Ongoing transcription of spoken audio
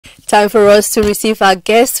Time for us to receive our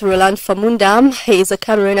guest, Roland Fomundam. He is a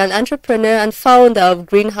Cameroonian entrepreneur and founder of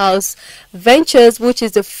Greenhouse Ventures, which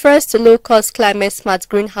is the first low-cost climate-smart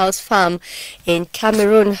greenhouse farm in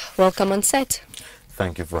Cameroon. Welcome on set.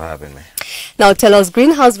 Thank you for having me. Now tell us,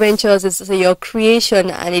 Greenhouse Ventures is your creation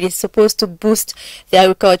and it is supposed to boost the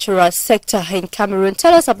agricultural sector in Cameroon.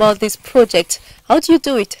 Tell us about this project. How do you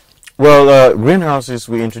do it? Well, greenhouses,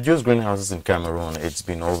 we introduced greenhouses in Cameroon. It's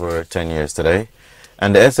been over 10 years today.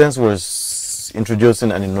 And the essence was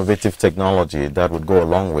introducing an innovative technology that would go a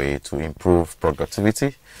long way to improve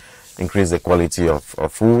productivity, increase the quality of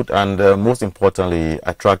food, and most importantly,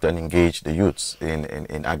 attract and engage the youths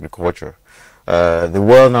in agriculture. The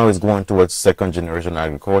world now is going towards second generation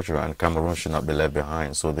agriculture, and Cameroon should not be left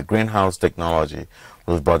behind. So the greenhouse technology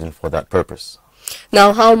was brought in for that purpose.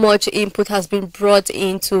 Now, how much input has been brought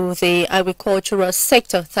into the agricultural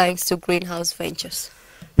sector thanks to Greenhouse Ventures?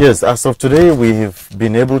 Yes, as of today, we have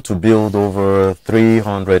been able to build over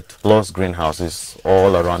 300 plus greenhouses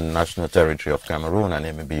all around the national territory of Cameroon and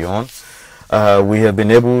even beyond. We have been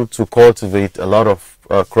able to cultivate a lot of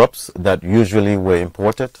crops that usually were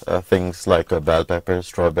imported, things like bell peppers,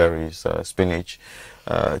 strawberries, spinach,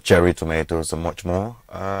 cherry tomatoes, and much more.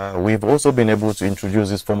 We've also been able to introduce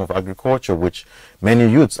this form of agriculture, which many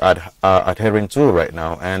youths are adhering to right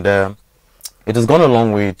now. And it has gone a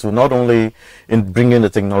long way to not only in bringing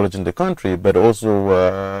the technology in the country, but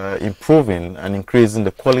also improving and increasing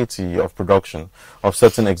the quality of production of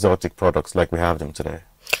certain exotic products like we have them today.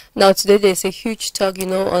 Now, today there's a huge talk,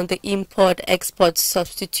 on the import-export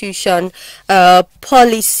substitution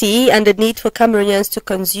policy and the need for Cameroonians to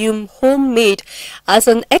consume homemade. As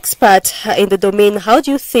an expert in the domain, how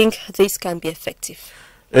do you think this can be effective?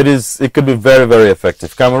 It could be very, very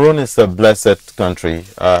effective. Cameroon is a blessed country,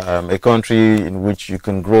 a country in which you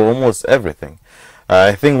can grow almost everything.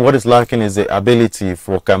 I think what is lacking is the ability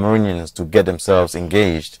for Cameroonians to get themselves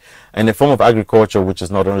engaged in a form of agriculture which is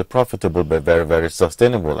not only profitable but very, very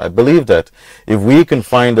sustainable. I believe that if we can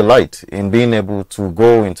find the light in being able to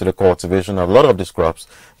go into the cultivation of a lot of these crops,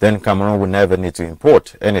 then Cameroon will never need to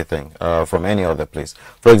import anything from any other place.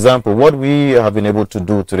 For example, what we have been able to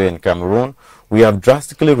do today in Cameroon, we have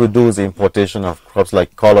drastically reduced the importation of crops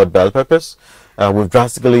like colored bell peppers. We've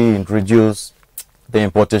drastically reduced the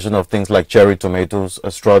importation of things like cherry tomatoes,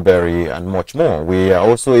 strawberry, and much more. We are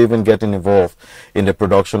also even getting involved in the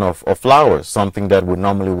production of flowers, something that we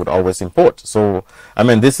normally would always import. So, I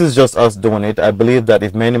mean, this is just us doing it. I believe that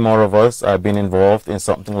if many more of us are being involved in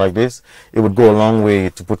something like this, it would go a long way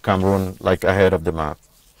to put Cameroon ahead of the map.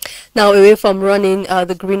 Now, away from running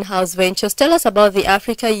the Greenhouse Ventures, tell us about the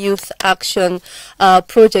Africa Youth Action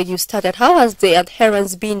project you started. How has the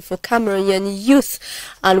adherence been for Cameroonian youth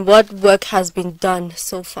and what work has been done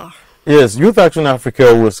so far? Yes, Youth Action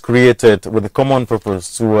Africa was created with a common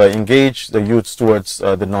purpose to engage the youths towards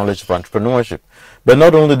the knowledge of entrepreneurship. But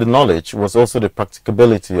not only the knowledge, was also the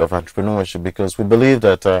practicability of entrepreneurship, because we believe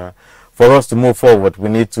that for us to move forward, we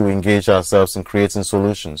need to engage ourselves in creating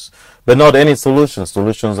solutions. But not any solutions,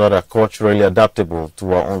 solutions that are culturally adaptable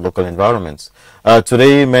to our own local environments.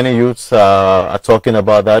 Today, many youths are talking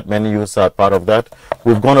about that. Many youths are part of that.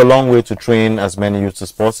 We've gone a long way to train as many youths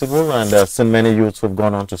as possible, and seen many youths who've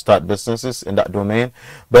gone on to start businesses in that domain.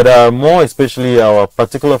 But more especially, our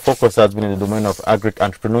particular focus has been in the domain of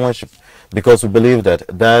agri-entrepreneurship, because we believe that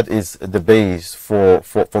that is the base for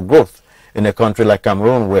growth in a country like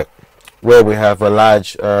Cameroon, where we have a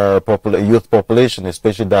large youth population,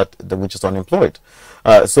 especially that which is unemployed.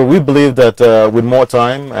 So we believe that with more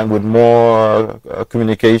time and with more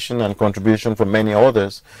communication and contribution from many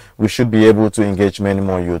others, we should be able to engage many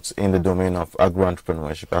more youths in the domain of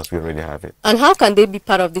agro-entrepreneurship as we already have it. And how can they be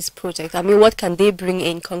part of this project? I mean, what can they bring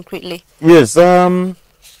in concretely? Yes.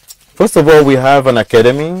 First of all, we have an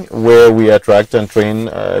academy where we attract and train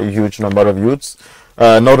a huge number of youths.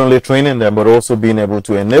 Not only training them, but also being able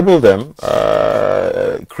to enable them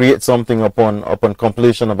create something upon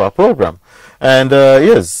completion of our program. And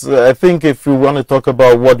yes, I think if we want to talk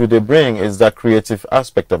about what do they bring, is that creative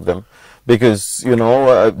aspect of them, because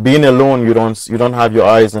being alone, you don't have your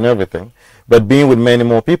eyes on everything, but being with many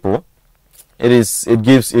more people, it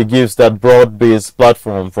gives that broad-based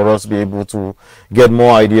platform for us to be able to get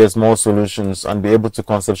more ideas, more solutions, and be able to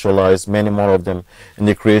conceptualize many more of them in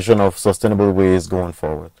the creation of sustainable ways going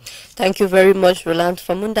forward. Thank you very much, Roland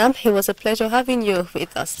Fomundam. It was a pleasure having you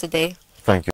with us today. Thank you.